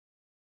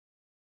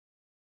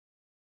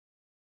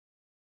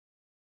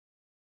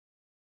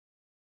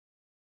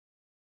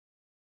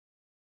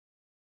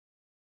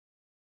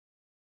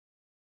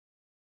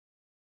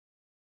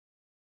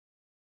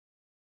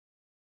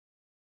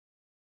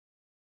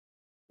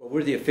Well,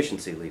 we're the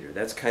efficiency leader.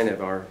 That's kind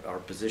of our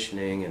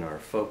positioning and our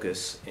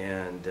focus.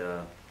 And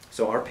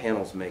so our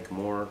panels make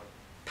more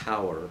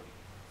power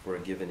for a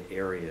given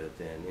area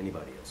than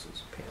anybody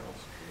else's panels.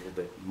 A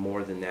little bit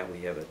more than that,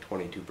 we have a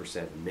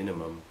 22%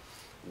 minimum.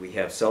 We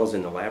have cells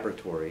in the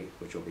laboratory,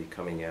 which will be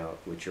coming out,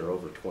 which are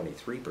over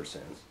 23%.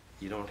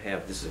 You don't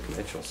have, this is a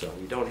conventional cell,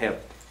 you don't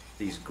have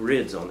these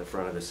grids on the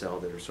front of the cell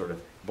that are sort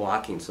of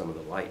blocking some of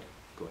the light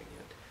going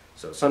in.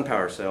 So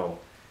SunPower cell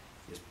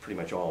is pretty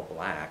much all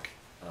black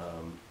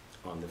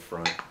on the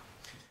front.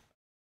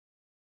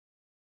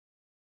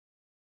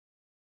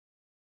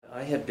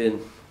 I had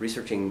been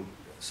researching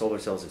solar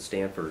cells at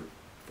Stanford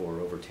for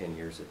over 10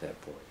 years at that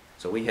point.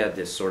 So we had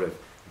this sort of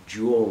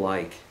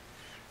jewel-like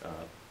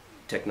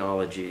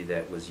technology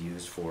that was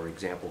used, for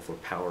example, for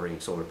powering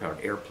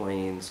solar-powered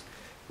airplanes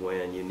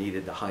when you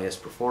needed the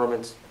highest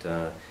performance.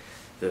 The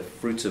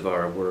fruits of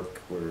our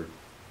work were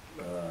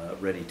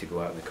ready to go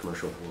out in the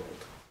commercial world.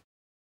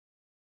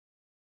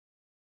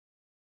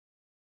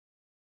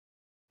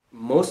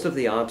 Most of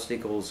the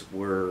obstacles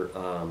were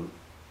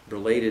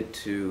related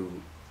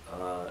to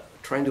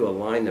trying to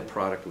align the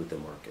product with the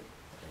market.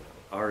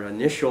 Our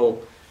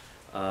initial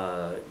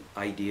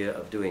idea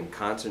of doing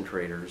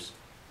concentrators,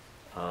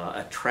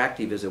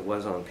 attractive as it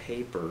was on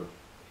paper,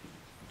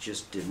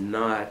 just did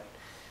not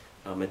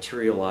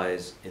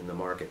materialize in the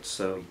market.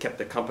 So we kept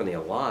the company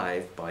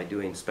alive by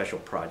doing special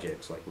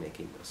projects like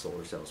making the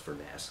solar cells for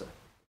NASA.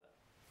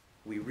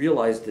 We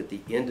realized that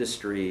the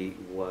industry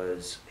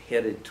was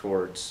headed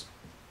towards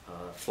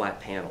flat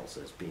panels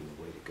as being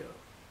the way to go,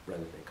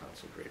 rather than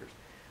concentrators.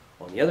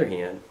 On the other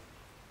hand,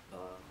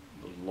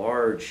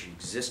 large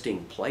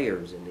existing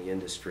players in the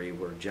industry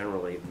were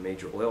generally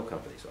major oil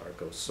companies,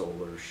 Arco,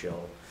 Solar,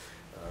 Shell,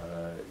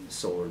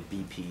 Solar,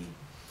 BP,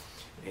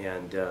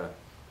 and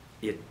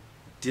it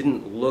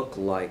didn't look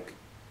like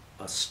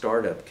a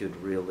startup could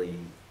really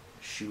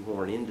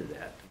shoehorn into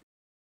that.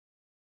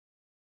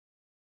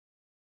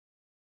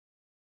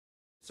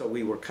 So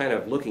we were kind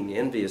of looking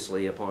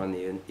enviously upon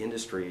the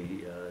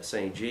industry,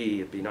 saying,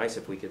 gee, it'd be nice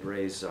if we could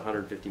raise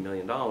 $150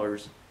 million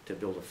to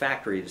build a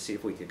factory to see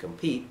if we could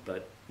compete,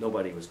 but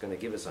nobody was going to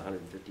give us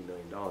 $150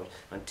 million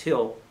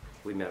until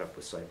we met up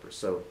with Cypress.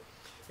 So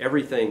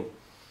everything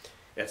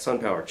at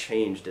SunPower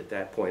changed at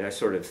that point. I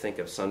sort of think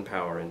of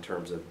SunPower in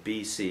terms of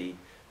BC,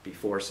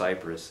 before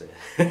Cypress,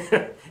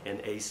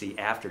 and AC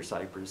after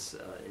Cypress,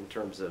 in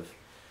terms of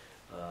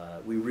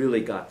we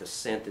really got the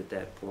scent at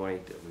that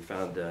point. We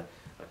found a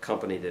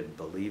company that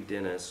believed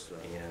in us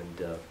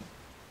and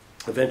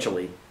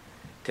eventually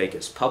take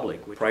us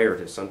public. Prior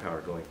to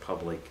SunPower going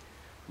public,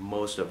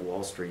 most of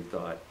Wall Street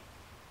thought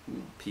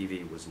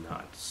PV was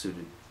not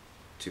suited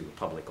to a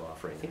public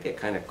offering. I think it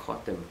kind of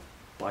caught them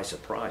by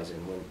surprise,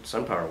 and when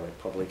SunPower went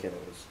public and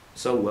it was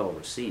so well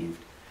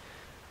received,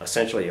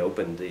 essentially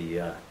opened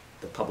the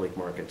public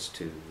markets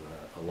to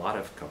a lot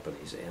of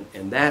companies,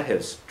 and that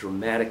has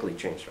dramatically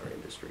changed our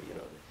industry. You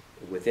know,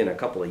 within a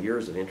couple of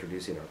years of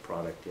introducing our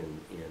product in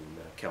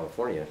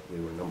California, we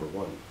were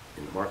 #1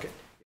 in the market.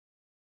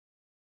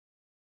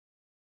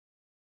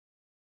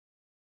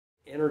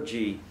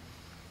 Energy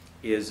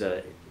is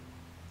a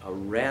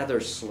rather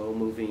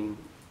slow-moving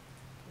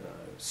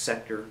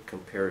sector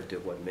compared to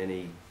what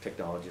many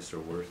technologists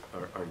are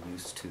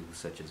used to,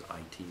 such as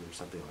IT or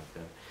something like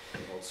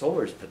that. Well,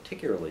 solar is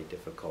particularly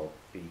difficult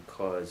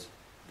because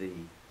the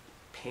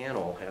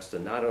panel has to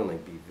not only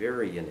be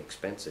very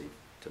inexpensive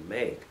to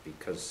make,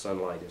 because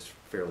sunlight is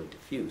a fairly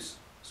diffuse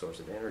source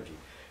of energy,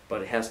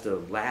 but it has to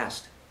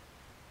last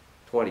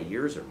 20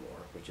 years or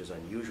more, which is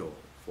unusual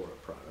for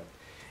a product,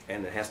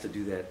 and it has to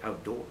do that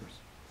outdoors,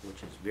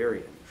 which is very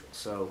unusual.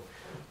 So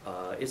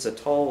it's a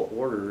tall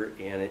order,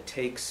 and it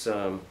takes,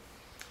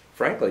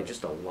 frankly,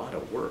 just a lot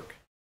of work.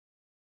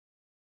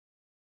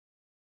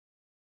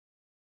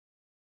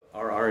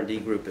 Our R&D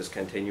group is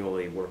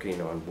continually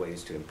working on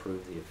ways to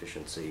improve the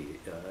efficiency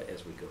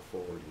as we go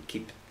forward and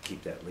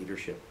keep that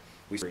leadership.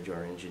 We encourage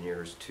our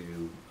engineers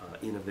to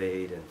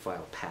innovate and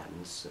file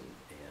patents, and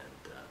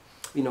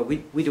you know,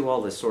 we do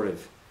all this sort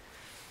of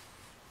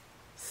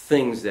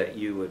things that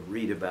you would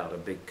read about a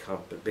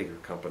bigger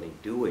company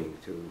doing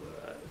to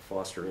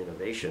foster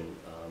innovation,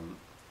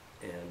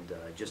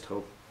 and just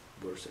hope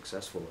we're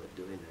successful at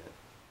doing that.